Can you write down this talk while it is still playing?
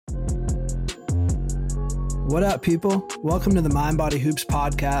What up, people? Welcome to the Mind Body Hoops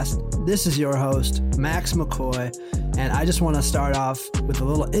podcast. This is your host, Max McCoy, and I just want to start off with a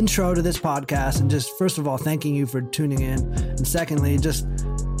little intro to this podcast and just, first of all, thanking you for tuning in. And secondly, just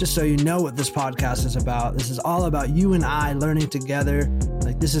so you know what this podcast is about, this is all about you and I learning together.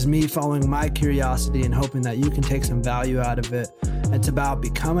 Like, this is me following my curiosity and hoping that you can take some value out of it. It's about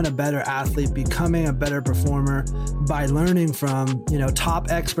becoming a better athlete, becoming a better performer by learning from,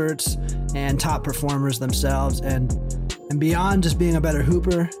 top experts and top performers themselves. And beyond just being a better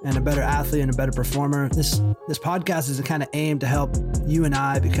hooper and a better athlete and a better performer, this podcast is kind of aimed to help you and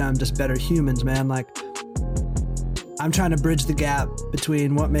I become just better humans, man. Like, I'm trying to bridge the gap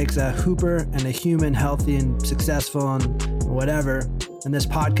between what makes a hooper and a human healthy and successful and whatever. And this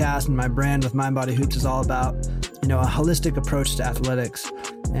podcast and my brand with Mind Body Hoops is all about, a holistic approach to athletics.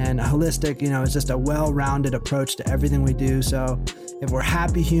 And a holistic, is just a well-rounded approach to everything we do. So if we're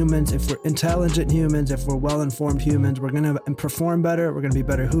happy humans, if we're intelligent humans, if we're well-informed humans, we're going to perform better. We're going to be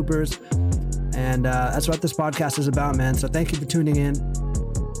better hoopers. And that's what this podcast is about, man. So thank you for tuning in.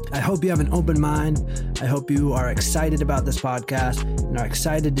 I hope you have an open mind. I hope you are excited about this podcast and are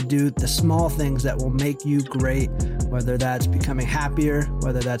excited to do the small things that will make you great, whether that's becoming happier,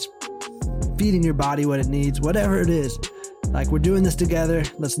 whether that's feeding your body what it needs, whatever it is. Like, we're doing this together.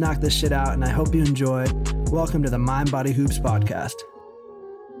 Let's knock this shit out, and I hope you enjoy. Welcome to the Mind Body Hoops podcast.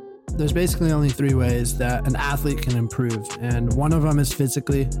 There's basically only three ways that an athlete can improve, and one of them is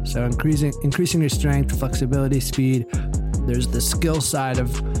physically. So increasing your strength, flexibility, speed. There's the skill side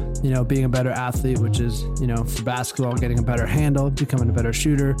of, being a better athlete, which is, for basketball, getting a better handle, becoming a better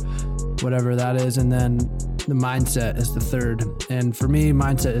shooter, whatever that is. And then the mindset is the third. And for me,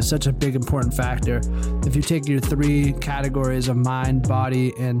 mindset is such a big, important factor. If you take your three categories of mind,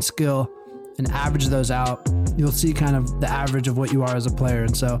 body, and skill and average those out, you'll see kind of the average of what you are as a player.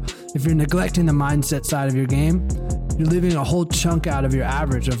 And so if you're neglecting the mindset side of your game, you're leaving a whole chunk out of your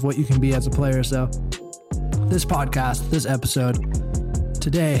average of what you can be as a player. So this podcast, this episode,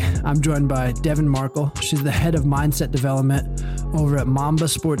 today, I'm joined by Devin Markle. She's the head of mindset development over at Mamba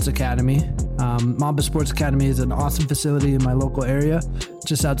Sports Academy. Mamba Sports Academy is an awesome facility in my local area,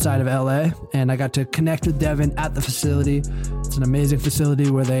 just outside of LA. And I got to connect with Devin at the facility. It's an amazing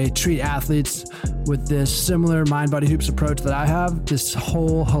facility where they treat athletes with this similar Mind Body Hoops approach that I have, this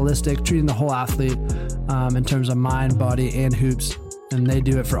whole holistic, treating the whole athlete in terms of mind, body, and hoops. And they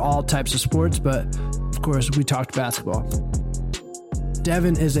do it for all types of sports, but of course, we talked basketball.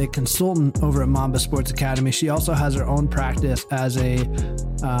 Devin is a consultant over at Mamba Sports Academy. She also has her own practice as a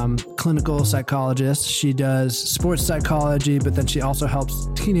clinical psychologist. She does sports psychology, but then she also helps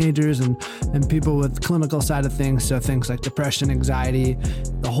teenagers and people with clinical side of things. So things like depression, anxiety,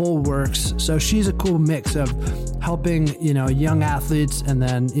 the whole works. So she's a cool mix of helping, young athletes and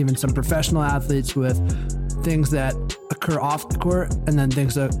then even some professional athletes with things that occur off the court and then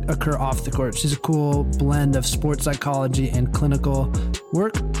things that occur off the court. She's a cool blend of sports psychology and clinical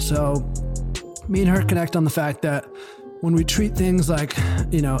work. So me and her connect on the fact that when we treat things like,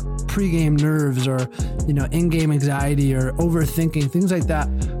 pre-game nerves or, in-game anxiety or overthinking, things like that,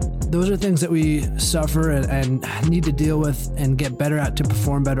 those are things that we suffer and need to deal with and get better at to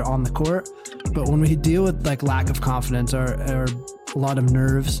perform better on the court. But when we deal with like lack of confidence or a lot of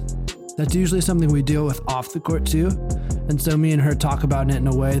nerves, that's usually something we deal with off the court too. And so me and her talk about it in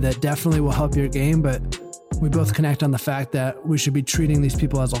a way that definitely will help your game, but we both connect on the fact that we should be treating these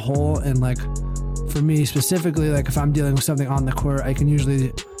people as a whole. And like, for me specifically, like if I'm dealing with something on the court, I can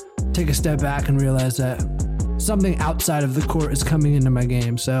usually take a step back and realize that something outside of the court is coming into my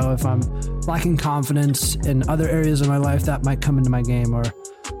game. So if I'm lacking confidence in other areas of my life, that might come into my game. Or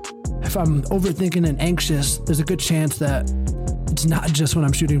if I'm overthinking and anxious, there's a good chance that it's not just when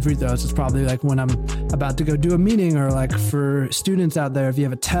I'm shooting free throws. It's probably like when I'm about to go do a meeting, or like for students out there, if you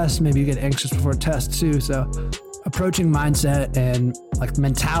have a test, maybe you get anxious before a test too. So approaching mindset and like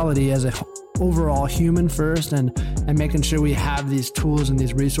mentality as a overall human first and making sure we have these tools and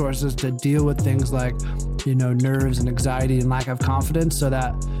these resources to deal with things like, nerves and anxiety and lack of confidence so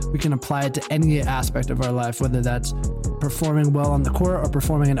that we can apply it to any aspect of our life, whether that's performing well on the court or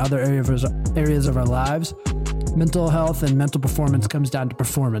performing in other areas of our lives. Mental health and mental performance comes down to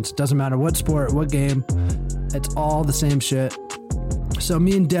performance. It doesn't matter what sport, what game, it's all the same shit. So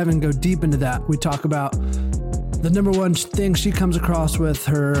me and Devin go deep into that. We talk about the number one thing she comes across with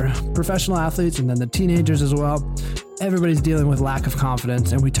her professional athletes and then the teenagers as well. everybody's dealing with lack of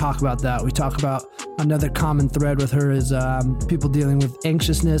confidence, and we talk about that. We talk about another common thread with her is people dealing with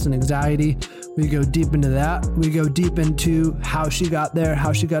anxiousness and anxiety. We go deep into that. We go deep into how she got there,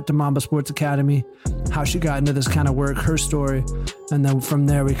 how she got to Mamba Sports Academy, how she got into this kind of work, her story. And then from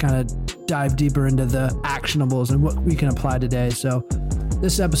there, we kind of dive deeper into the actionables and what we can apply today. So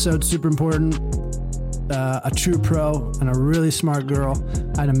this episode's super important. A true pro and a really smart girl.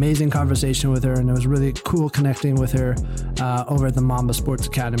 I had an amazing conversation with her, and it was really cool connecting with her over at the Mamba Sports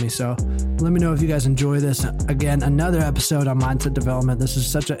Academy. So let me know if you guys enjoy this. Again, another episode on mindset development. This is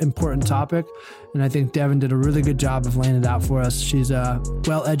such an important topic, and I think Devin did a really good job of laying it out for us. She's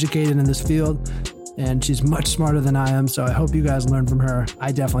well educated in this field, and she's much smarter than I am, so I hope you guys learned from her.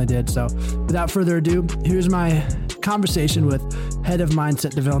 I definitely did. So without further ado, here's my conversation with Head of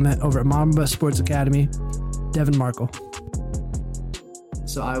Mindset Development over at Mamba Sports Academy, Devin Markle.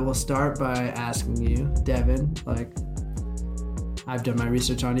 So I will start by asking you, Devin, like, I've done my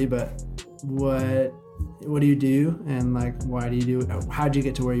research on you, but what do you do, and like, why do you do it? How'd you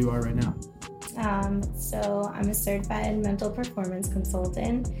get to where you are right now? So I'm a certified mental performance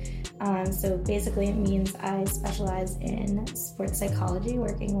consultant. So basically it means I specialize in sports psychology,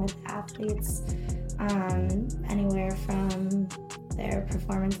 working with athletes, anywhere from their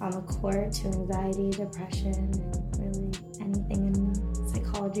performance on the court to anxiety, depression, and really anything in the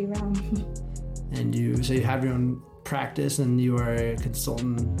psychology realm. And you have your own practice, and you are a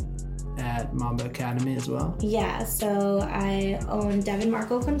consultant at Mamba Academy as well? Yeah, so I own Devin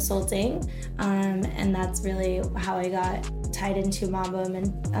Markle Consulting, and that's really how I got tied into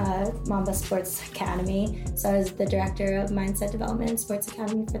Mamba Sports Academy. So I was the director of Mindset Development and Sports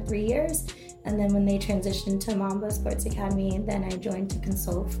Academy for 3 years, and then when they transitioned to Mamba Sports Academy, then I joined to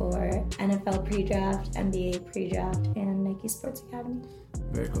consult for NFL pre-draft, NBA pre-draft, and Nike Sports Academy.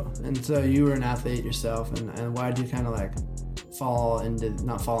 Very cool. And so you were an athlete yourself, and why did you kind of like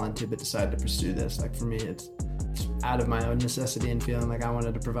but decide to pursue this? Like for me, it's out of my own necessity and feeling like I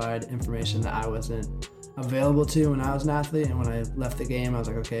wanted to provide information that I wasn't available to when I was an athlete, and when I left the game I was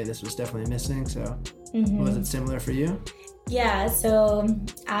like, okay, this was definitely missing. So Was it similar for you? Yeah, so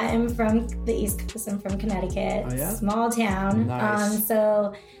I'm from the East Coast. I'm from Connecticut. Oh, yeah? Small town. Nice.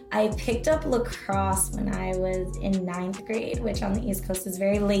 So I picked up lacrosse when I was in 9th grade, which on the East Coast is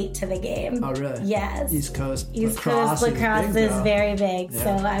very late to the game. Oh, really? Yes. East Coast lacrosse is very big. Yeah.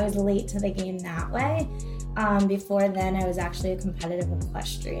 So I was late to the game that way. Before then, I was actually a competitive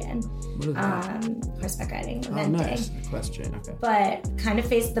equestrian. What is that? Horseback riding, eventing. Oh, nice. Equestrian, okay. But kind of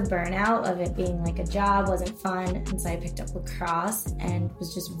faced the burnout of it being like a job, wasn't fun, and so I picked up lacrosse and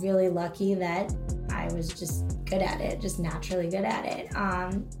was just really lucky that I was just good at it, just naturally good at it.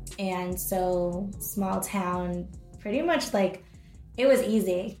 And so small town, pretty much like it was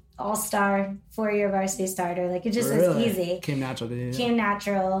easy. All-star, 4-year varsity starter, like it just was easy. Came natural to you. Came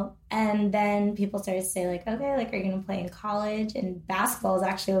natural. And then people started to say like, okay, like are you gonna play in college? And basketball is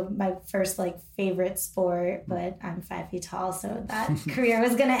actually my first like favorite sport, but I'm 5 feet tall, so that career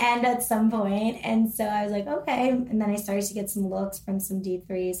was gonna end at some point. And so I was like, okay. And then I started to get some looks from some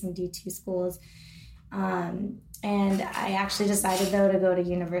D3, some D2 schools. And I actually decided, though, to go to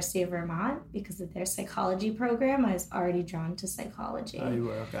University of Vermont because of their psychology program. I was already drawn to psychology. Oh, you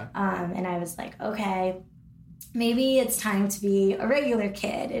were? Okay. And I was like, okay, maybe it's time to be a regular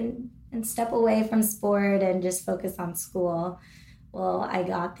kid and step away from sport and just focus on school. Well, I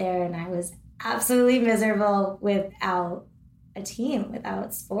got there and I was absolutely miserable without a team,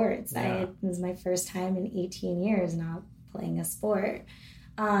 without sports. Yeah. It was my first time in 18 years not playing a sport.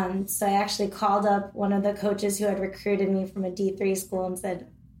 So I actually called up one of the coaches who had recruited me from a D3 school and said,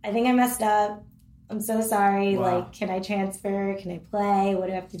 I think I messed up. I'm so sorry. Wow. Like, can I transfer? Can I play? What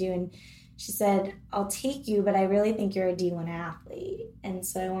do I have to do? And she said, I'll take you, but I really think you're a D1 athlete. And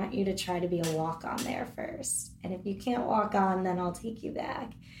so I want you to try to be a walk-on there first. And if you can't walk on, then I'll take you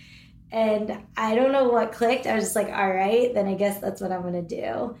back. And I don't know what clicked. I was just like, all right, then I guess that's what I'm going to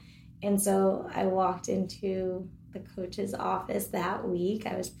do. And so I walked into the coach's office that week.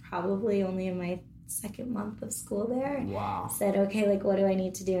 I was probably only in my 2nd month of school there. Wow. Said, okay, like, what do I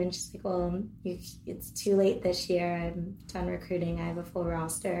need to do? And she's like, well, it's too late this year. I'm done recruiting. I have a full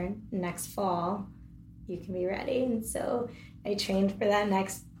roster. Next fall, you can be ready. And so I trained for that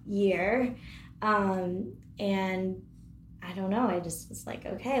next year. And I don't know. I just was like,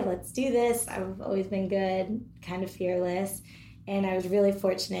 okay, let's do this. I've always been good, kind of fearless. And I was really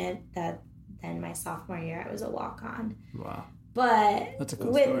fortunate that then my sophomore year, I was a walk-on. Wow. But that's a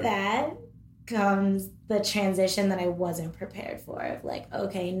cool with story. that comes the transition that I wasn't prepared for. Of like,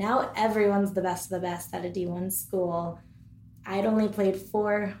 okay, now everyone's the best of the best at a D1 school. I'd only played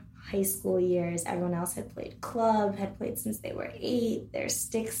 4 high school years, everyone else had played club, had played since they were 8, they're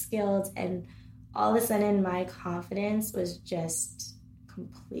stick skilled, and all of a sudden my confidence was just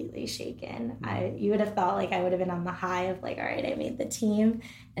completely shaken. You would have thought like I would have been on the high of like, all right, I made the team,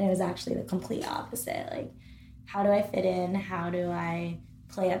 and it was actually the complete opposite. Like, how do I fit in? How do I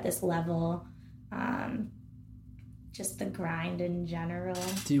play at this level? Just the grind in general.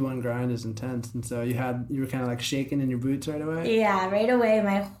 D1 grind is intense, and so you were kind of like shaking in your boots right away? Yeah, right away,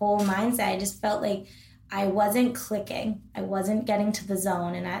 my whole mindset, I just felt like I wasn't clicking. I wasn't getting to the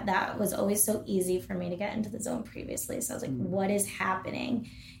zone, and that was always so easy for me to get into the zone previously. So I was like, what is happening?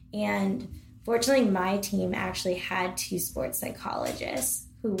 And fortunately, my team actually had 2 sports psychologists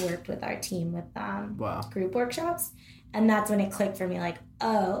who worked with our team with group workshops. And that's when it clicked for me, like,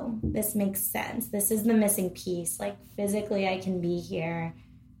 oh, this makes sense. This is the missing piece. Like, physically, I can be here.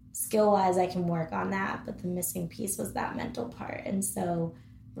 Skill-wise, I can work on that. But the missing piece was that mental part. And so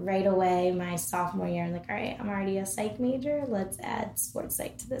right away, my sophomore year, I'm like, all right, I'm already a psych major. Let's add sports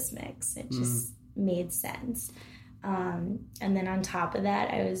psych to this mix. It just made sense. And then on top of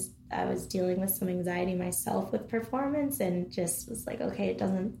that, I was dealing with some anxiety myself with performance, and just was like, okay, it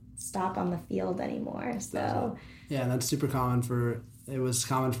doesn't stop on the field anymore. So yeah, and that's super common it was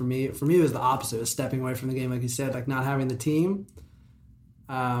common for me. For me, it was the opposite. It was stepping away from the game, like you said, like not having the team.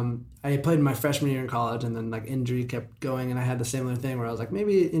 I played my freshman year in college, and then like injury kept going, and I had the similar thing where I was like,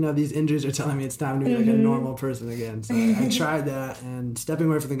 maybe, these injuries are telling me it's time to be like a normal person again. So I tried that, and stepping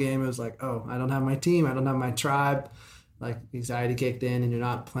away from the game, it was like, oh, I don't have my team, I don't have my tribe. Like anxiety kicked in, and you're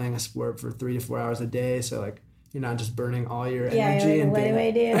not playing a sport for 3 to 4 hours a day, so like you're not just burning all your energy. Like, what do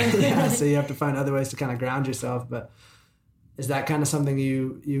I do? Yeah, so you have to find other ways to kind of ground yourself. But is that kind of something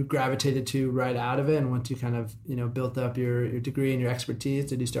you gravitated to right out of it? And once you kind of, built up your degree and your expertise,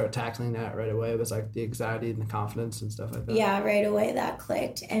 did you start tackling that right away? It was like the anxiety and the confidence and stuff like that? Yeah, right away that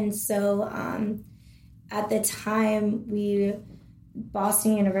clicked. And so at the time,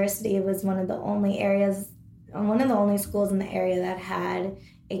 Boston University was one of the only schools in the area that had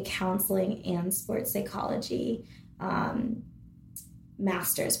a counseling and sports psychology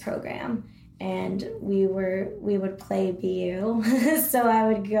master's program. And we would play BU. So I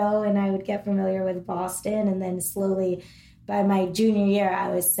would go and I would get familiar with Boston, and then slowly by my junior year, I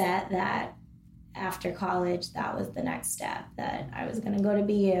was set that after college, that was the next step, that I was going to go to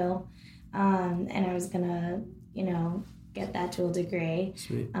BU, and I was going to, get that dual degree.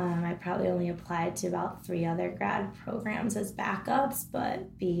 Sweet. I probably only applied to about 3 other grad programs as backups,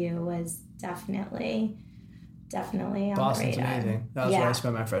 but BU was definitely on Boston's the radar. Amazing. That was where I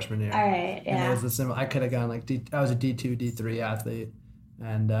spent my freshman year. All right, yeah. And it was the similar. I could have gone like I was a D2, D3 athlete,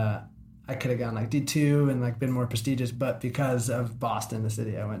 and I could have gone like D2 and like been more prestigious, but because of Boston, the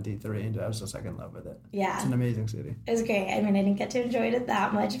city, I went D3, and I was just like in love with it. Yeah, it's an amazing city. It was great. I mean, I didn't get to enjoy it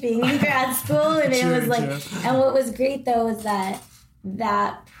that much being in grad school, and it was like, and what was great though is that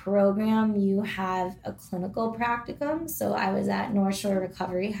program, you have a clinical practicum. So I was at North Shore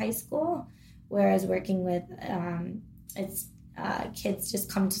Recovery High School, where I was working with kids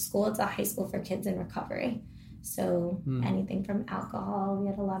just come to school. It's a high school for kids in recovery. So anything from alcohol, we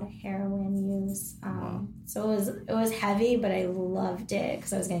had a lot of heroin use. Wow. So it was heavy, but I loved it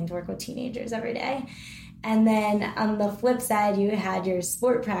because I was getting to work with teenagers every day. And then on the flip side, you had your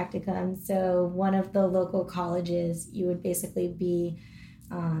sport practicum. So one of the local colleges, you would basically be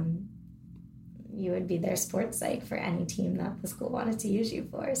their sports psych for any team that the school wanted to use you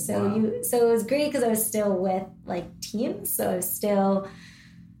for. So wow. So it was great because I was still with like teams. So I was still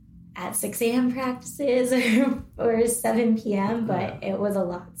at 6 a.m. practices or 7 p.m., but it was a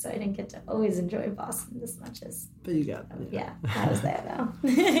lot. So I didn't get to always enjoy Boston as much as... But you got it. Yeah, I was there though.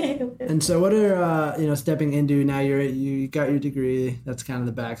 And so what are, stepping into, now you got your degree, that's kind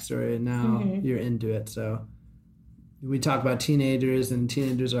of the backstory, and now you're into it. So we talk about teenagers, and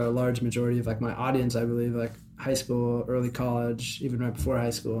teenagers are a large majority of like my audience, I believe, like high school, early college, even right before high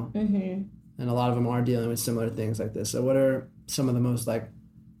school. Mm-hmm. And a lot of them are dealing with similar things like this. So what are some of the most like,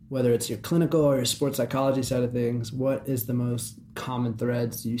 whether it's your clinical or your sports psychology side of things, what is the most common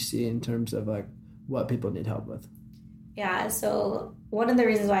threads you see in terms of like what people need help with? Yeah, so one of the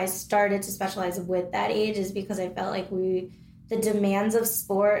reasons why I started to specialize with that age is because I felt like the demands of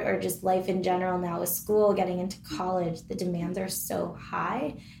sport or just life in general now with school, getting into college, the demands are so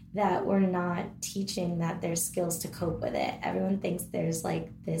high that we're not teaching that there's skills to cope with it. Everyone thinks there's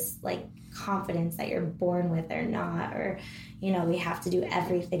like this like confidence that you're born with or not, or, we have to do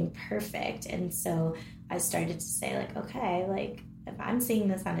everything perfect. And so I started to say like, okay, like if I'm seeing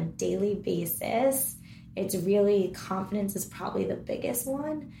this on a daily basis, it's really confidence is probably the biggest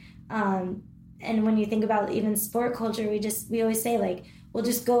one. And when you think about even sport culture, we always say like, well,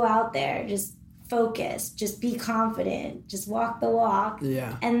 just go out there, just focus, just be confident, just walk the walk.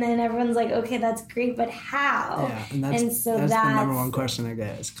 Yeah. And then everyone's like, okay, that's great, but how? Yeah, and that's the number one question I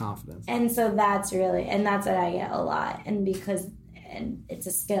get is confidence. And so that's what I get a lot. And it's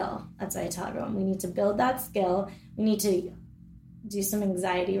a skill. That's what I tell everyone. We need to build that skill. We need to do some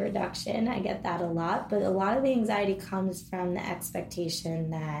anxiety reduction. I get that a lot, but a lot of the anxiety comes from the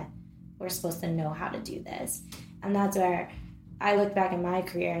expectation that we're supposed to know how to do this. And that's where I looked back at my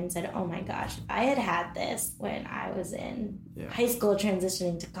career and said, oh my gosh, if I had this when I was in high school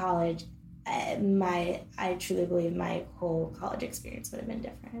transitioning to college, I truly believe my whole college experience would have been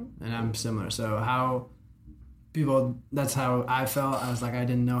different. And I'm similar. So that's how I felt. I was like, I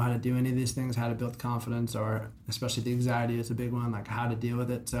didn't know how to do any of these things, how to build confidence, or especially the anxiety is a big one, like how to deal with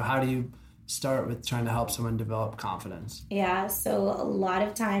it. So how do you start with trying to help someone develop confidence? Yeah, so a lot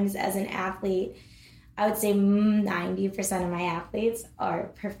of times as an athlete, I would say 90% of my athletes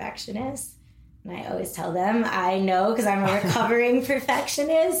are perfectionists. And I always tell them, I know because I'm a recovering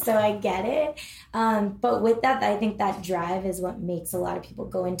perfectionist, so I get it. But with that, I think that drive is what makes a lot of people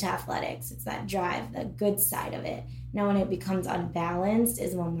go into athletics. It's that drive, the good side of it. Now, when it becomes unbalanced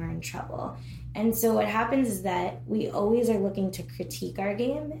is when we're in trouble. And so what happens is that we always are looking to critique our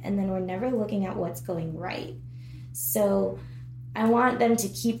game, and then we're never looking at what's going right. So I want them to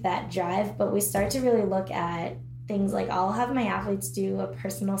keep that drive, but we start to really look at things like I'll have my athletes do a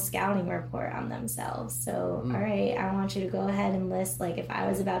personal scouting report on themselves. So, all right, I want you to go ahead and list, like, if I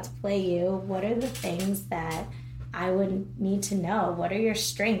was about to play you, what are the things that I would need to know? What are your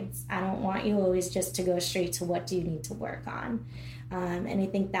strengths? I don't want you always just to go straight to what do you need to work on. And I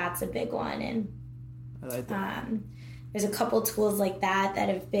think that's a big one. And I like that. There's a couple tools like that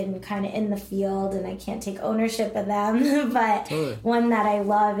have been kind of in the field, and I can't take ownership of them. But totally. One that I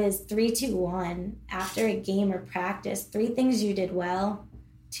love is 3-2-1. After a game or practice, 3 things you did well,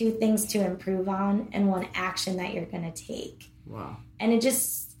 2 things to improve on, and 1 action that you're going to take. Wow. And it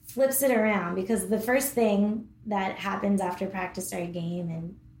just flips it around, because the first thing that happens after practice or a game,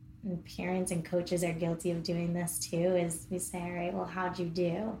 and parents and coaches are guilty of doing this too, is we say, all right, well, how'd you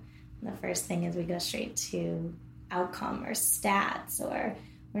do? And the first thing is we go straight to outcome or stats, or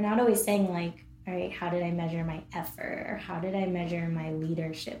we're not always saying like, all right, how did I measure my effort, or how did I measure my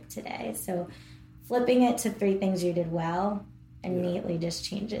leadership today? So flipping it to 3 things you did well immediately just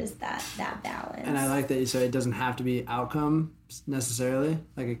changes that balance. And I like that you said it doesn't have to be outcome necessarily.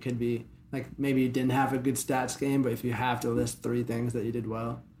 Like it could be like maybe you didn't have a good stats game, but if you have to list 3 things that you did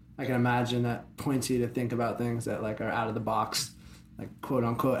well, I can imagine that points you to think about things that like are out of the box, like quote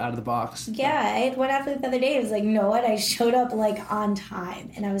unquote out of the box. Yeah, I had one athlete the other day who was like, you know what, I showed up like on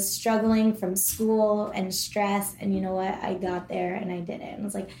time and I was struggling from school and stress, and you know what, I got there and I did it. And I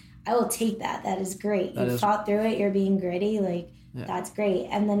was like, I will take that. That is great. You fought through it. You're being gritty. Like, That's great.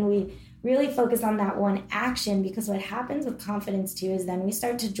 And then we really focus on that one action, because what happens with confidence too is then we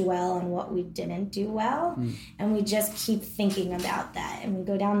start to dwell on what we didn't do well, and we just keep thinking about that, and we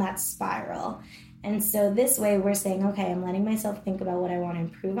go down that spiral. And so this way we're saying, okay, I'm letting myself think about what I want to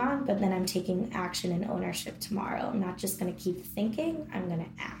improve on, but then I'm taking action and ownership tomorrow. I'm not just going to keep thinking, I'm going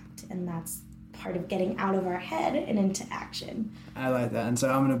to act. And that's part of getting out of our head and into action. I like that. And so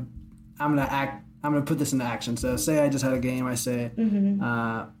I'm gonna put this into action. So say I just had a game. I say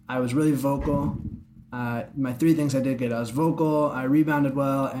I was really vocal. My 3 things I did good. I was vocal, I rebounded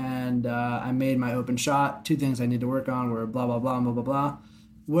well, and I made my open shot. 2 things I need to work on were blah blah blah blah blah blah.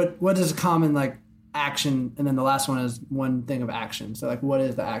 What is a common like action? And then the last one is 1 thing of action. So like, what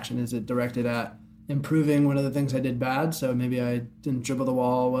is the action? Is it directed at improving one of the things I did bad? So maybe I didn't dribble the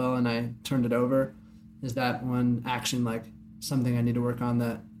wall well and I turned it over. Is that one action like something I need to work on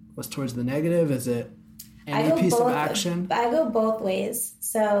that was towards the negative? Is it any piece of action? I go both ways.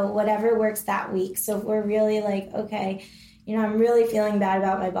 So whatever works that week. So if we're really like, okay, you know, I'm really feeling bad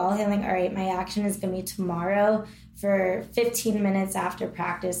about my ball handling. All right, my action is going to be tomorrow for 15 minutes after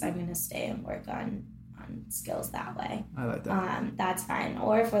practice. I'm going to stay and work on skills that way. I like that. That's fine.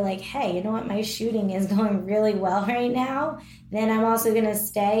 Or if we're like, hey, you know what, my shooting is going really well right now, then I'm also going to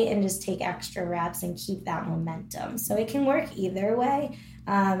stay and just take extra reps and keep that momentum. So it can work either way.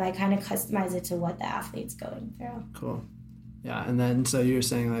 I kind of customize it to what the athlete's going through. Cool. Yeah, and then so you're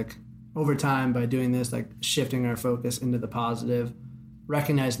saying like over time by doing this, like shifting our focus into the positive,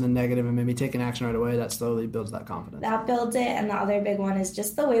 recognizing the negative and maybe taking action right away, that slowly builds that confidence. That builds it. And the other big one is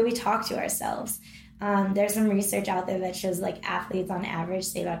just the way we talk to ourselves. There's some research out there that shows like athletes on average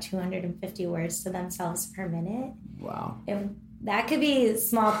say about 250 words to themselves per minute. Wow. That could be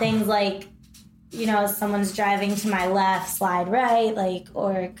small things like, you know, someone's driving to my left, slide right, like,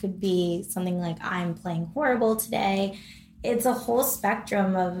 or it could be something like, I'm playing horrible today. it's a whole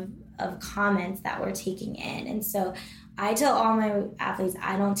spectrum of comments that we're taking in. And so I tell all my athletes,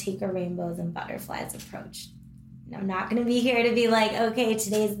 I don't take a rainbows and butterflies approach. I'm not going to be here to be like, okay,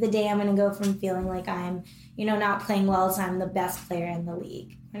 today's the day I'm going to go from feeling like I'm, not playing well to I'm the best player in the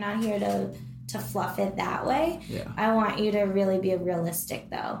league. We're not here to fluff it that way. Yeah. I want you to really be realistic,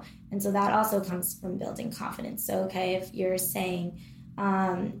 though. And so that also comes from building confidence. So, okay, if you're saying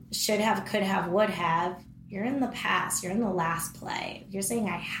should have, could have, would have, you're in the past. You're in the last play. If you're saying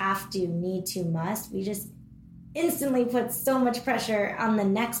I have to, need to, must, we just instantly put so much pressure on the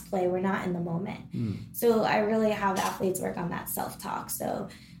next play. We're not in the moment. So I really have athletes work on that self-talk. So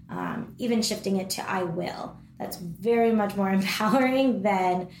even shifting it to I will, that's very much more empowering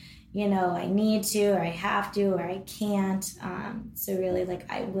than, I need to, or I have to, or I can't. So really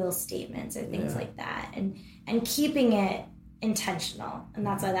like I will statements or things like that, and keeping it intentional. And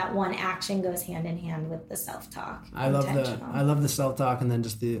that's why that one action goes hand in hand with the self-talk. I love the self-talk, and then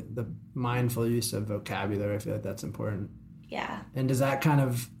just the mindful use of vocabulary. I feel like that's important. Yeah. And does that kind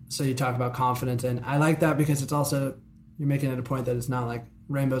of, so you talk about confidence, and I like that because it's also, you're making it a point that it's not like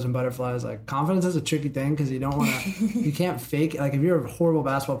rainbows and butterflies. Like confidence is a tricky thing because you don't want to, you can't fake it. Like if you're a horrible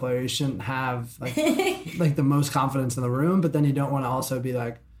basketball player, you shouldn't have like the most confidence in the room, but then you don't want to also be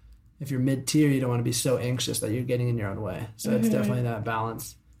like, if you're mid-tier, you don't want to be so anxious that you're getting in your own way. So it's definitely that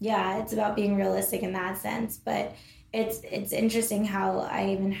balance. Yeah, it's about being realistic in that sense. But it's interesting how I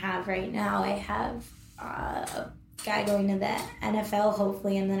even have right now, I have a guy going to the NFL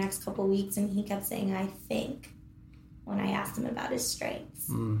hopefully in the next couple of weeks, and he kept saying, I think, when I asked him about his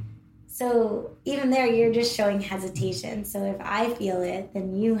strengths. So even there, you're just showing hesitation. So if I feel it,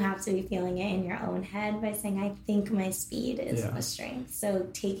 then you have to be feeling it in your own head by saying, I think my speed is a strength. So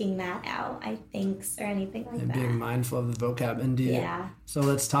taking that out, I thinks, or anything like that. And being mindful of the vocab. Indeed. So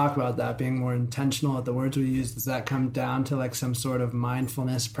let's talk about that, being more intentional at the words we use. Does that come down to like some sort of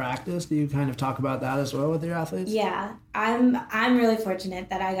mindfulness practice? Do you kind of talk about that as well with your athletes? Yeah. I'm really fortunate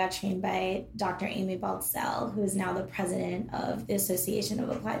that I got trained by Dr. Amy Baltzell, who is now the president of the Association of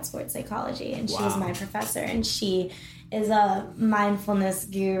Applied Sports Psychology, and she's my professor, and she is a mindfulness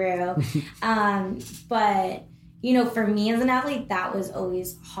guru. But for me as an athlete, that was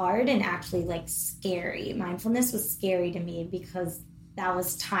always hard and actually like scary. Mindfulness was scary to me because that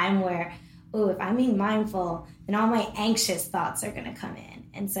was time where, if I'm being mindful, then all my anxious thoughts are going to come in.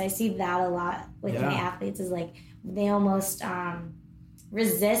 And so I see that a lot with my athletes is like, they almost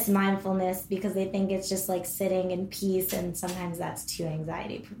resist mindfulness because they think it's just like sitting in peace, and sometimes that's too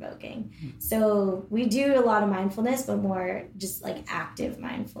anxiety provoking. So we do a lot of mindfulness, but more just like active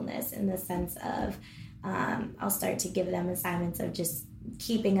mindfulness in the sense of I'll start to give them assignments of just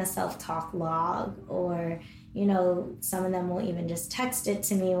keeping a self-talk log, or some of them will even just text it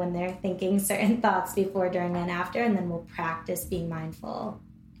to me when they're thinking certain thoughts before, during, and after, and then we'll practice being mindful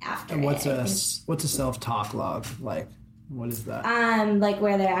after. And what's a self-talk log like? What is that? Like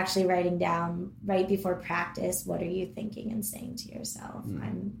where they're actually writing down right before practice, what are you thinking and saying to yourself?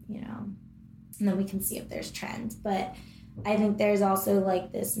 And then we can see if there's trends. But I think there's also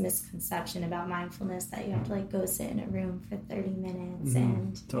like this misconception about mindfulness that you have to like go sit in a room for 30 minutes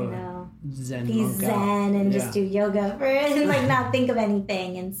and Zen be zen and just do yoga for it and like not think of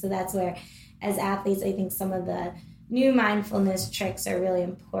anything. And so that's where, as athletes, I think some of the new mindfulness tricks are really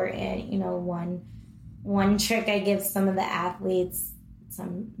important. One trick I give some of the athletes,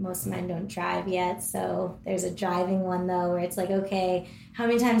 most of mine don't drive yet, so there's a driving one though, where it's like, okay, how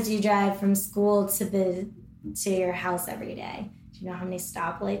many times do you drive from school to your house every day? Do you know how many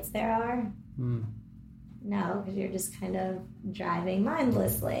stoplights there are? No, because you're just kind of driving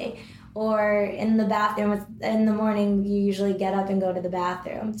mindlessly. Or in the bathroom, in the morning, you usually get up and go to the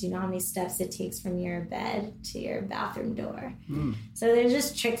bathroom. Do you know how many steps it takes from your bed to your bathroom door? So there's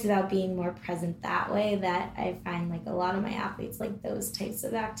just tricks about being more present that way that I find like a lot of my athletes like those types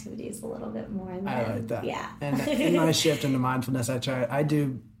of activities a little bit more. I like that. Yeah. And in my shift into mindfulness,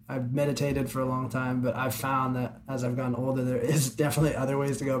 I've meditated for a long time, but I've found that as I've gotten older, there is definitely other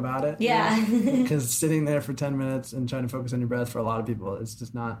ways to go about it. Yeah. Because sitting there for 10 minutes and trying to focus on your breath for a lot of people, it's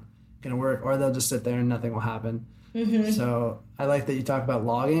just not going to work, or they'll just sit there and nothing will happen. So I like that you talk about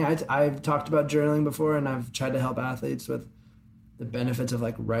logging. I've talked about journaling before, and I've tried to help athletes with the benefits of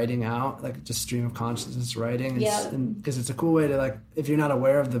like writing out, like just stream of consciousness writing. Because it's a cool way to like, if you're not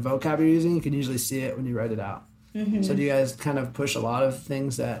aware of the vocab you're using, you can usually see it when you write it out. So do you guys kind of push a lot of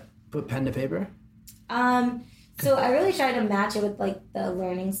things that put pen to paper? So I really try to match it with like the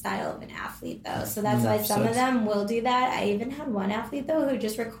learning style of an athlete though. So that's why some of them will do that. I even had one athlete though who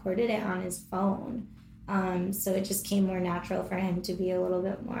just recorded it on his phone. So it just came more natural for him to be a little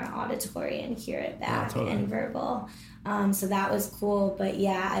bit more auditory and hear it back and verbal. So that was cool. But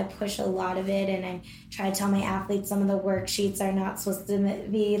yeah, I push a lot of it, and I try to tell my athletes some of the worksheets are not supposed to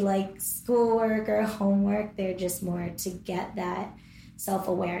be like schoolwork or homework. They're just more to get that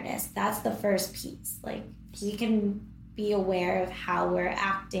self-awareness. That's the first piece. Like, we can be aware of how we're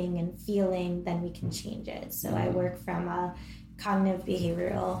acting and feeling, then we can change it. So I work from a cognitive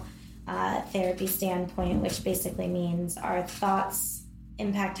behavioral therapy standpoint, which basically means our thoughts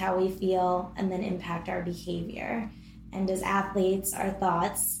impact how we feel and then impact our behavior. And as athletes, our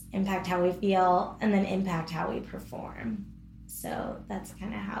thoughts impact how we feel and then impact how we perform. So that's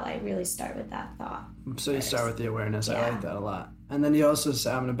kind of how I really start with that thought. So you start with the awareness. I like that a lot. And then you also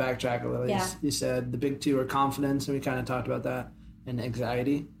said, I'm going to backtrack a little. You said the big two are confidence, and we kind of talked about that, and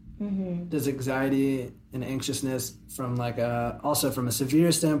anxiety. Mm-hmm. Does anxiety and anxiousness from also from a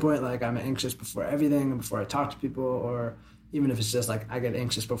severe standpoint, like I'm anxious before everything, before I talk to people, or even if it's just like I get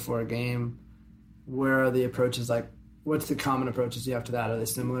anxious before a game, where are the approaches, like what's the common approaches you have to that? Are they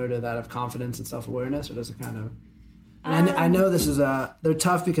similar to that of confidence and self-awareness, or does it kind of... I know this is they're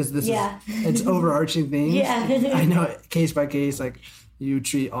tough because this is it's overarching themes. Yeah. I know case by case, like you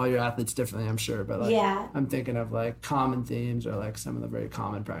treat all your athletes differently, I'm sure, but I'm thinking of like common themes or like some of the very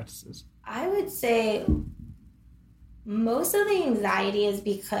common practices. I would say most of the anxiety is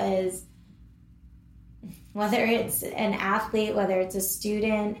because whether it's an athlete, whether it's a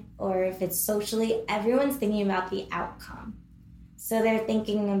student, or if it's socially, everyone's thinking about the outcome. So they're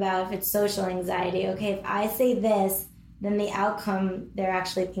thinking about, if it's social anxiety, okay, if I say this, then the outcome, they're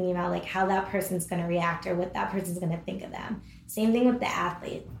actually thinking about like how that person's going to react or what that person's going to think of them. Same thing with the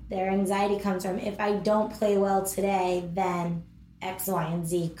athlete. Their anxiety comes from, if I don't play well today, then X, Y, and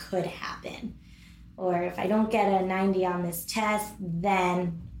Z could happen. Or if I don't get a 90 on this test,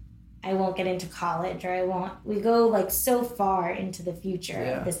 then I won't get into college, or I won't. We go like so far into the future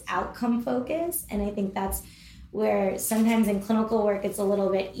of this outcome focus. And I think that's where sometimes in clinical work, it's a little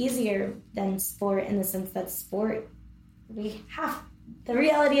bit easier than sport, in the sense that sport, the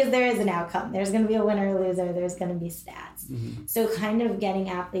reality is there is an outcome. There's going to be a winner or loser. There's going to be stats. Mm-hmm. So kind of getting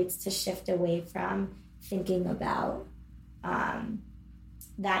athletes to shift away from thinking about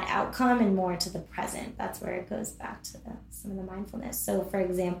that outcome and more to the present. That's where it goes back to some of the mindfulness. So for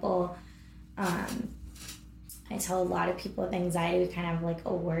example, I tell a lot of people with anxiety, we kind of have like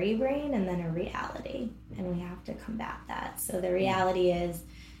a worry brain and then a reality, and we have to combat that. So the reality is,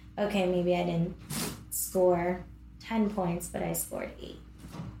 okay, maybe I didn't score 10 points, but I scored 8.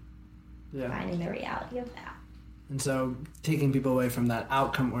 Yeah. Finding the reality of that. And so taking people away from that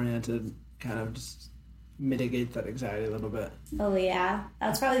outcome-oriented kind of just mitigate that anxiety a little bit. Oh, yeah.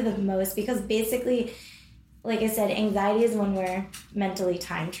 That's probably the most, because basically, like I said, anxiety is when we're mentally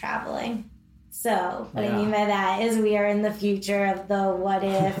time traveling. So what I mean by that is we are in the future of the what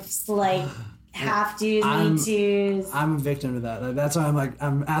ifs, like have to's, need to's. I'm a victim to that. Like, that's why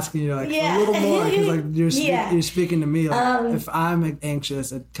I'm asking you a little more, because like you're speaking to me. Like if I'm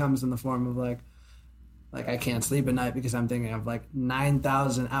anxious, it comes in the form of like I can't sleep at night because I'm thinking of like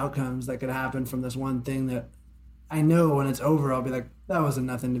 9,000 outcomes that could happen from this one thing that I know when it's over, I'll be like, that wasn't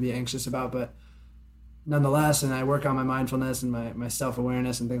nothing to be anxious about, but nonetheless, and I work on my mindfulness and my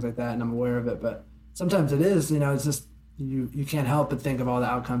self-awareness and things like that, and I'm aware of it, but sometimes it is, it's just you can't help but think of all the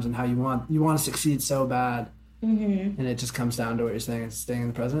outcomes and how you want to succeed so bad. Mm-hmm. And it just comes down to what you're saying, it's staying in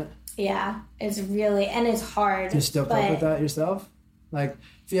the present. Yeah, it's really, and it's hard. Do you still cope with that yourself? Like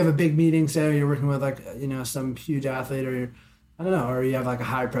if you have a big meeting, say you're working with like some huge athlete, or I don't know, or you have like a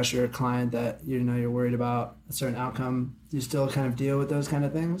high pressure client that you're worried about a certain outcome, do you still kind of deal with those kind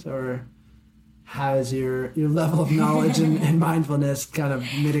of things, or has your level of knowledge and mindfulness kind of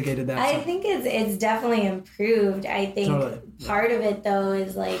mitigated that? I think it's definitely improved. I think part of it though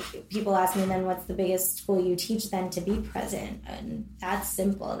is like people ask me then what's the biggest tool you teach then to be present, and that's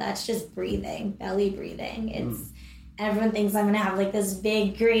simple. That's just breathing, belly breathing. It's everyone thinks I'm gonna have like this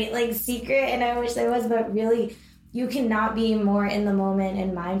big great like secret, and I wish there was, but really you cannot be more in the moment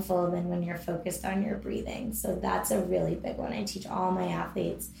and mindful than when you're focused on your breathing. So that's a really big one. I teach all my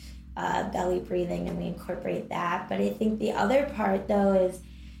athletes belly breathing, and we incorporate that. But I think the other part though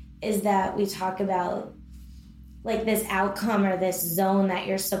is that we talk about like this outcome or this zone that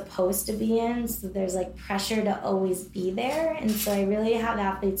you're supposed to be in. So there's like pressure to always be there. And so I really have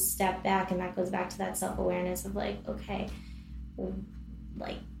athletes step back, and that goes back to that self-awareness of like, okay,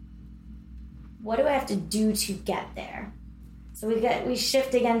 like what do I have to do to get there? So we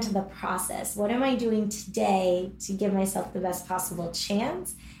shift again to the process. What am I doing today to give myself the best possible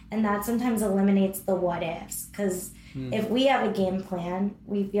chance? And that sometimes eliminates the what ifs, because if we have a game plan,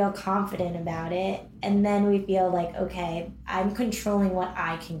 we feel confident about it, and then we feel like, okay, I'm controlling what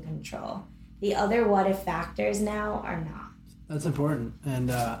I can control. The other what if factors now are not. That's important. And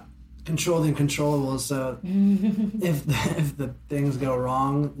control the uncontrollables. So if the things go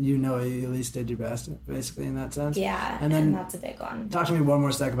wrong, you know you at least did your best, basically, in that sense. Yeah, and that's a big one. Talk to me one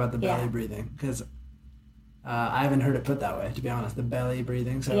more sec about the belly breathing, because I haven't heard it put that way, to be honest, the belly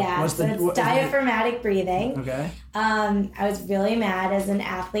breathing. So it's diaphragmatic breathing. Okay. I was really mad as an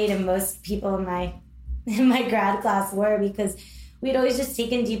athlete, and most people in my grad class were, because we'd always just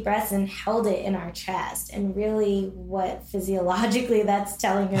taken deep breaths and held it in our chest. And really what physiologically that's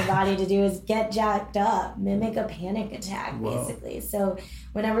telling your body to do is get jacked up, mimic a panic attack, basically. So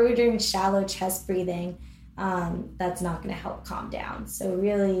whenever we're doing shallow chest breathing, that's not going to help calm down. So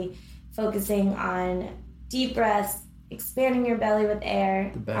really focusing on deep breaths, expanding your belly with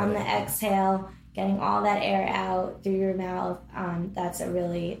air on the exhale, getting all that air out through your mouth. That's a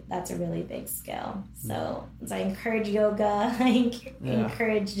really big skill. So I encourage yoga. I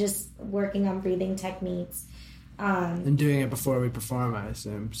encourage just working on breathing techniques. And doing it before we perform, I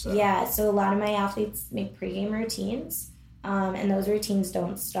assume. So. Yeah, so a lot of my athletes make pregame routines, and those routines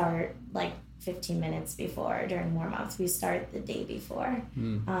don't start like 15 minutes before during warm-ups. We start the day before,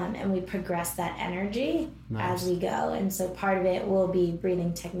 and we progress that energy as we go. And so part of it will be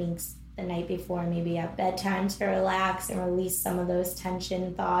breathing techniques the night before, maybe at bedtime, to relax and release some of those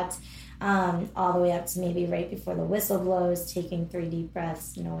tension thoughts, all the way up to maybe right before the whistle blows, taking 3 deep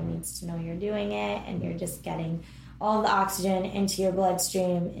breaths. No one needs to know you're doing it, and you're just getting all the oxygen into your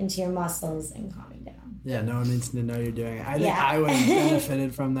bloodstream, into your muscles, and calming down. Yeah, no one needs to know you're doing it. I think I would have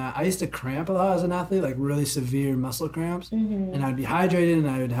benefited from that. I used to cramp a lot as an athlete, like really severe muscle cramps. And I'd be hydrated, and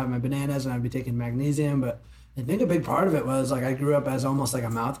I would have my bananas, and I'd be taking magnesium. But I think a big part of it was, like, I grew up as almost like a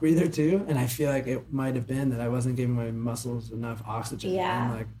mouth breather too. And I feel like it might have been that I wasn't giving my muscles enough oxygen.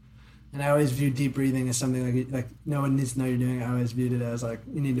 Yeah. And I always viewed deep breathing as something like no one needs to know you're doing it. I always viewed it as like,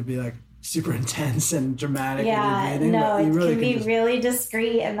 you need to be like super intense and dramatic when you're breathing. No, it can be really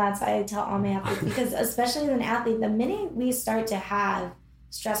discreet, and that's why I tell all my athletes, because especially as an athlete, the minute we start to have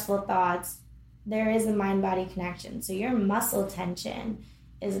stressful thoughts, there is a mind-body connection. So your muscle tension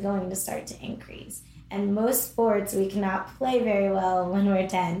is going to start to increase. And most sports, we cannot play very well when we're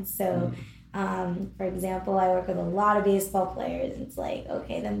tense. So, for example, I work with a lot of baseball players. It's like,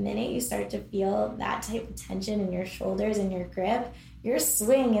 okay, the minute you start to feel that type of tension in your shoulders and your grip, your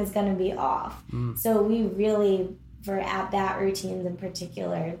swing is going to be off. So we really, for at-bat routines in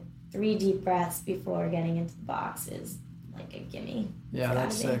particular, 3 deep breaths before getting into the box is like a gimme. Yeah,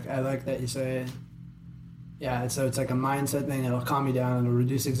 that's sick. I like that you say, so it's like a mindset thing. It'll calm you down, it'll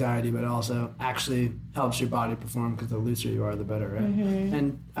reduce anxiety, but it also actually helps your body perform, because the looser you are, the better, right?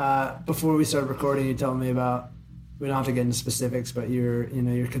 And before we started recording, you told me about, we don't have to get into specifics, but you're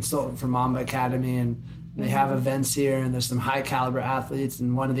consultant for Mamba Academy, and they have events here, and there's some high caliber athletes,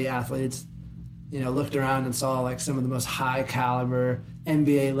 and one of the athletes, looked around and saw like some of the most high caliber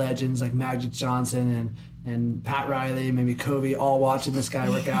NBA legends like Magic Johnson and Pat Riley, maybe Kobe, all watching this guy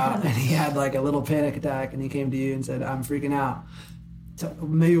work out, and he had like a little panic attack, and he came to you and said, "I'm freaking out." So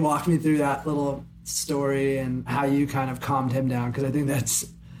maybe walk me through that little story and how you kind of calmed him down, because I think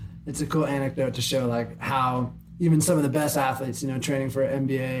it's a cool anecdote to show like how even some of the best athletes, training for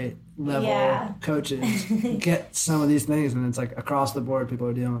NBA level coaches get some of these things, and it's like across the board people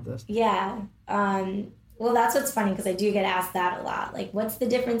are dealing with this. Well, that's what's funny, because I do get asked that a lot. Like, what's the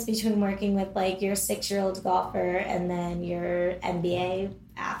difference between working with like your 6-year-old golfer and then your NBA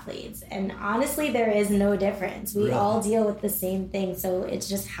athletes? And honestly, there is no difference. We all deal with the same thing. So it's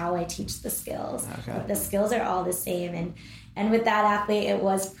just how I teach the skills. Like, the skills are all the same. And with that athlete, it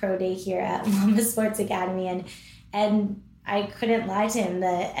was pro day here at Mamba Sports Academy, and I couldn't lie to him.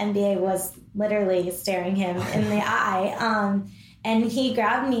 The NBA was literally staring him in the eye. And he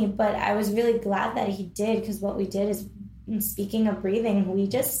grabbed me, but I was really glad that he did, because what we did is, speaking of breathing, we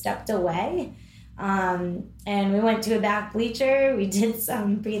just stepped away. And we went to a back bleacher. We did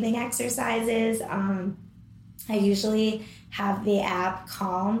some breathing exercises. I usually have the app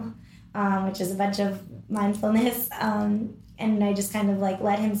Calm, which is a bunch of mindfulness. And I just kind of like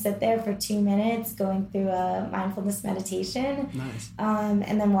let him sit there for 2 minutes going through a mindfulness meditation. Nice.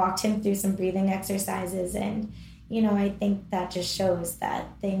 And then walked him through some breathing exercises. And I think that just shows that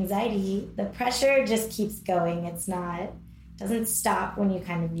the anxiety, the pressure just keeps going. Doesn't stop when you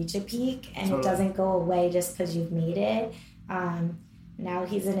kind of reach a peak, and It doesn't go away just because you've made it. Now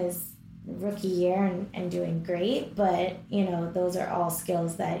he's in his rookie year and doing great, but those are all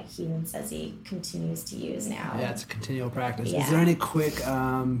skills that he even says he continues to use now. Yeah, it's a continual practice. Yeah. Is there any quick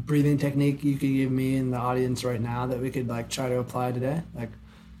breathing technique you could give me and the audience right now that we could like try to apply today? Like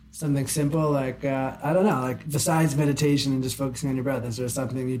something simple, like I don't know, like besides meditation and just focusing on your breath, is there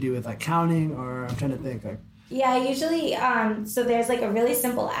something you do with like counting, or I'm trying to think like. Yeah, usually, so there's like a really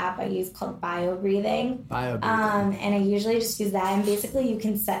simple app I use called BioBreathing. And I usually just use that, and basically you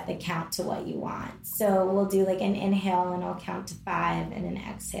can set the count to what you want. So we'll do like an inhale and I'll count to 5, and an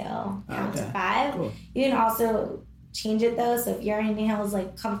exhale, count to 5. Cool. You can also change it though, so if your inhale is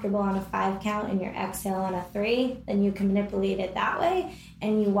like comfortable on a 5 count and your exhale on a 3, then you can manipulate it that way,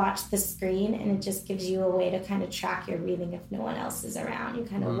 and you watch the screen and it just gives you a way to kind of track your breathing if no one else is around. You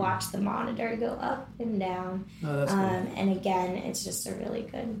kind of watch the monitor go up and down. Oh, that's cool. And again, it's just a really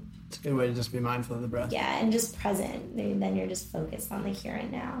good... It's a good way to just be mindful of the breath. Yeah, and just present. Then you're just focused on the here and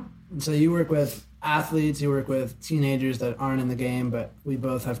now. And so you work with athletes, you work with teenagers that aren't in the game, but we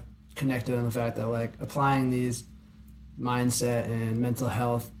both have connected on the fact that like applying these mindset and mental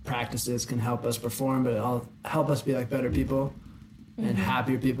health practices can help us perform, but it'll help us be like better people and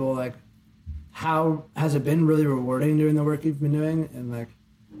happier people. Like, how has it been really rewarding doing the work you've been doing, and like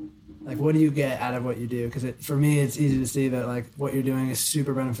what do you get out of what you do? Because for me, it's easy to see that like what you're doing is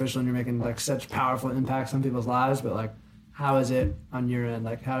super beneficial and you're making like such powerful impacts on people's lives. But like, how is it on your end?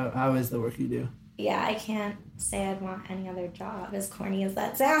 Like, how is the work you do? Yeah, I can't say I'd want any other job, as corny as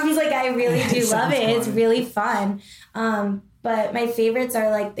that sounds. Like, I really do love it. It's really fun. But my favorites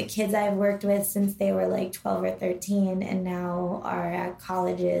are like the kids I've worked with since they were like 12 or 13 and now are at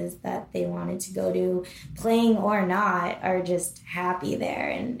colleges that they wanted to go to, playing or not, are just happy there.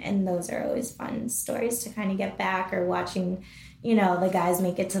 And those are always fun stories to kind of get back, or watching, the guys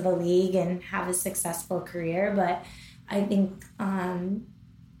make it to the league and have a successful career. But I think,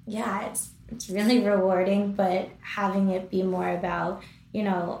 it's really rewarding, but having it be more about,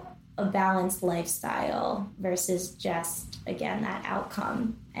 a balanced lifestyle versus just, again, that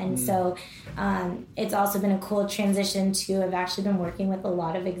outcome. And so it's also been a cool transition to, I've actually been working with a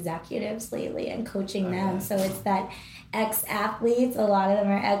lot of executives lately and coaching them. So it's that ex-athletes, a lot of them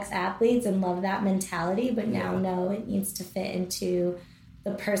are ex-athletes and love that mentality, but now know it needs to fit into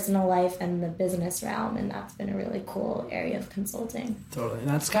the personal life and the business realm, and that's been a really cool area of consulting. Totally. And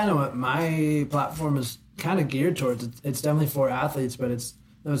that's kind of what my platform is kind of geared towards. It's definitely for athletes, but it's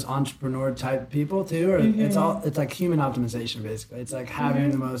those entrepreneur type people too, or it's like human optimization basically. It's like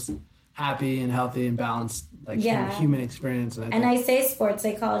having the most happy and healthy and balanced human experience. And I say sports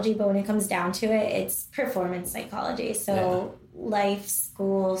psychology, but when it comes down to it, it's performance psychology. So life,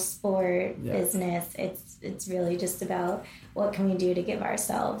 school, sport, business, it's really just about what can we do to give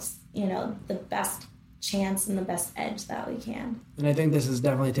ourselves, the best chance and the best edge that we can. And I think this is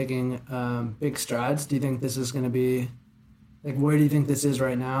definitely taking big strides. Do you think this is going to be, like, where do you think this is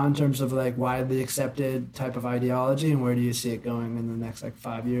right now in terms of like widely accepted type of ideology, and where do you see it going in the next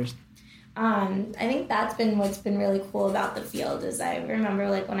 5 years? I think that's been what's been really cool about the field. Is I remember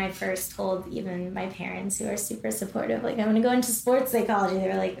when I first told even my parents, who are super supportive, I'm going to go into sports psychology. They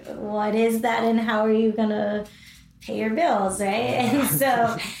were like, what is that, and how are you going to pay your bills, right? And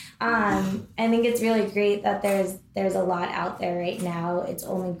so I think it's really great that there's a lot out there right now. It's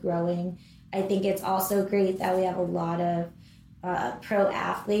only growing. I think it's also great that we have a lot of pro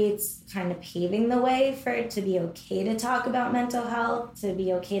athletes kind of paving the way for it to be okay to talk about mental health, to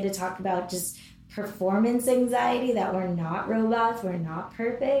be okay to talk about just performance anxiety, that we're not robots, we're not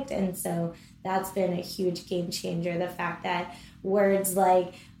perfect. And so that's been a huge game changer. The fact that words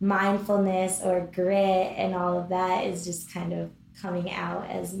like mindfulness or grit and all of that is just kind of coming out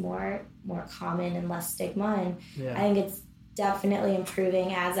as more common and less stigma. And I think it's definitely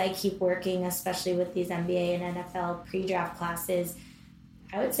improving as I keep working, especially with these NBA and NFL pre-draft classes.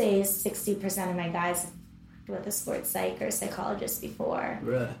 I would say 60% of my guys have worked with a sports psych or psychologist before.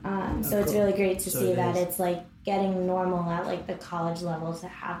 Really? So it's really great to see that it's getting normal at the college level to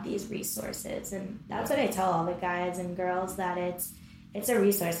have these resources. And that's what I tell all the guys and girls, that it's a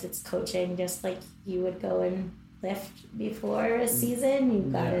resource. It's coaching, just like you would go and lift before a season,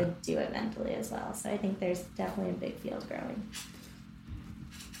 you've got to do it mentally as well. So I think there's definitely a big field growing.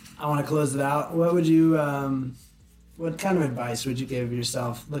 I want to close it out. What would you, what kind of advice would you give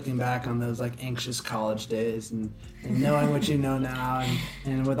yourself looking back on those anxious college days and knowing what you know now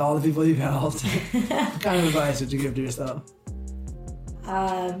and with all the people you've helped? What kind of advice would you give to yourself?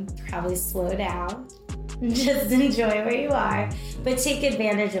 Probably slow down. Just enjoy where you are, but take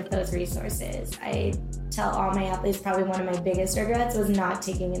advantage of those resources. I tell all my athletes, probably one of my biggest regrets was not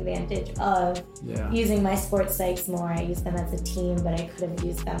taking advantage of using my sports psychs more. I used them as a team, but I could have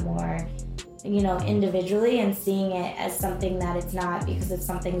used them more, individually, and seeing it as something that it's not because if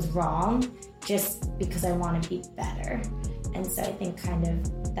something's wrong, just because I want to be better. And so I think kind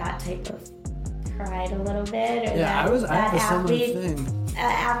of that type of pride a little bit, or that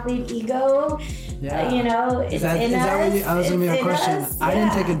athlete ego. Is that in us. I was going to be a question. Us, I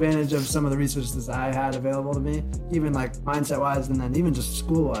didn't take advantage of some of the resources I had available to me, even like mindset wise, and then even just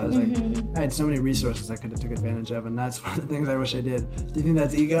school wise. Like I had so many resources I could have took advantage of, and that's one of the things I wish I did. Do you think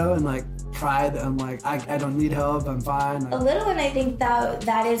that's ego and like pride? I'm like, I don't need help, I'm fine. Like, a little, and I think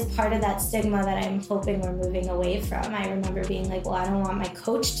that is part of that stigma that I'm hoping we're moving away from. I remember being like, well, I don't want my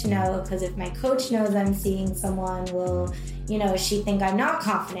coach to know, because if my coach knows I'm seeing someone, will she think I'm not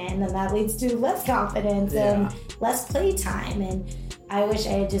confident, and then that leads to less confidence and less play time. And I wish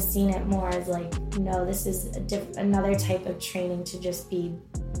I had just seen it more as like, no, this is another type of training to just be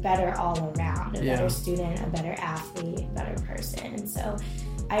better all around, a better student, a better athlete, a better person. And so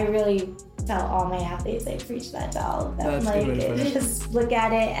I really tell all my athletes, I preach that to all of them. That's just look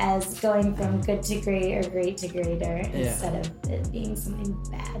at it as going from good to great or great to greater instead of it being something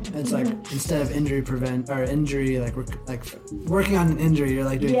bad. It's like instead of injury like working on an injury, you're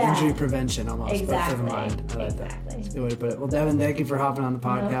like doing injury prevention almost, but for the mind. I like that. That's a good way to put it. Well, Devin, thank you for hopping on the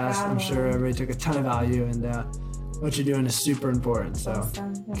podcast. No, I'm sure everybody took a ton of value, and what you're doing is super important. So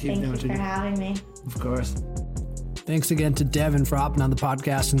awesome. Well, keep doing what you're doing. Thank you for having me. Of course. Thanks again to Devin for hopping on the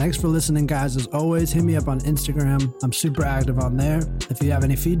podcast. And thanks for listening, guys. As always, hit me up on Instagram. I'm super active on there. If you have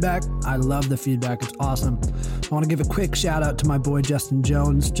any feedback, I love the feedback. It's awesome. I want to give a quick shout out to my boy, Justin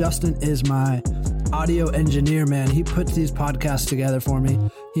Jones. Justin is my audio engineer, man. He puts these podcasts together for me.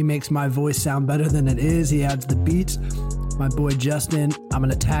 He makes my voice sound better than it is. He adds the beats. My boy, Justin, I'm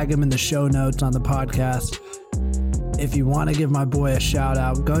going to tag him in the show notes on the podcast. If you want to give my boy a shout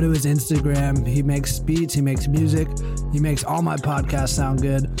out, go to his Instagram. He makes beats, he makes music, he makes all my podcasts sound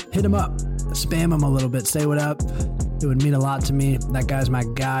good. Hit him up, spam him a little bit, say what up. It would mean a lot to me. That guy's my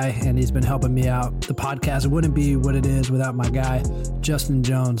guy, and he's been helping me out. The podcast wouldn't be what it is without my guy, Justin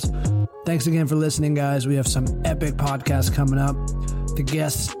Jones. Thanks again for listening, guys. We have some epic podcasts coming up. The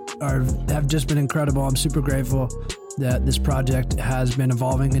guests have just been incredible. I'm super grateful that this project has been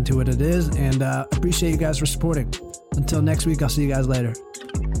evolving into what it is, and appreciate you guys for supporting. Until next week, I'll see you guys later.